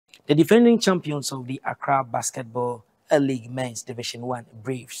The defending champions of the Accra Basketball League Men's Division 1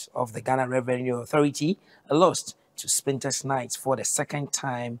 Braves of the Ghana Revenue Authority lost to Spintex Knights for the second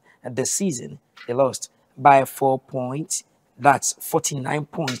time this season. They lost by 4 points, that's 49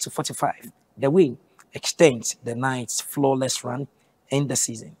 points to 45. The win extends the Knights' flawless run in the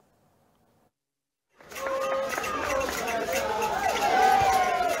season.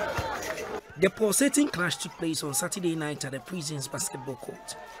 The pulsating clash took place on Saturday night at the Prison's basketball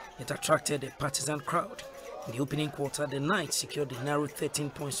court. It attracted a partisan crowd. In the opening quarter, the Knights secured a narrow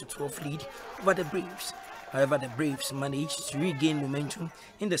 13 points to 12 lead over the Braves. However, the Braves managed to regain momentum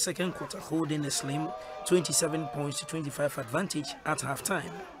in the second quarter, holding a slim 27 points to 25 advantage at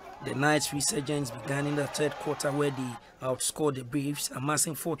halftime. The Knights' resurgence began in the third quarter, where they outscored the Braves,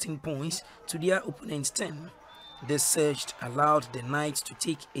 amassing 14 points to their opponent's 10. This surge allowed the Knights to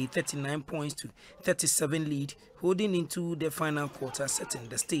take a 39 points to 37 lead, holding into the final quarter, setting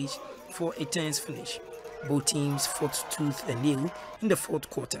the stage for a tense finish. Both teams fought tooth and nail in the fourth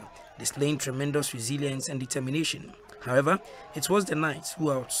quarter, displaying tremendous resilience and determination. However, it was the Knights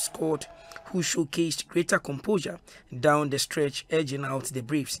who showcased greater composure down the stretch, edging out the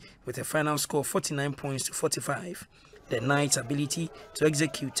Braves with a final score of 49 points to 45. The Knights' ability to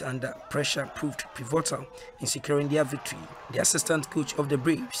execute under pressure proved pivotal in securing their victory. The assistant coach of the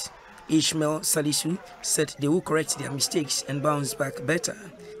Braves, Ishmael Salisu, said they will correct their mistakes and bounce back better.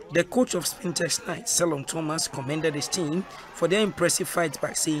 The coach of Spintex Knights, Selon Thomas, commended his team for their impressive fight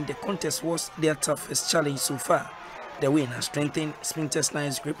back, saying the contest was their toughest challenge so far. The win has strengthened Spintex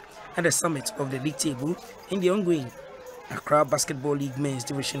Knights' grip at the summit of the league table in the ongoing Accra Basketball League Men's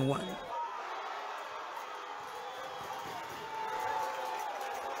Division 1.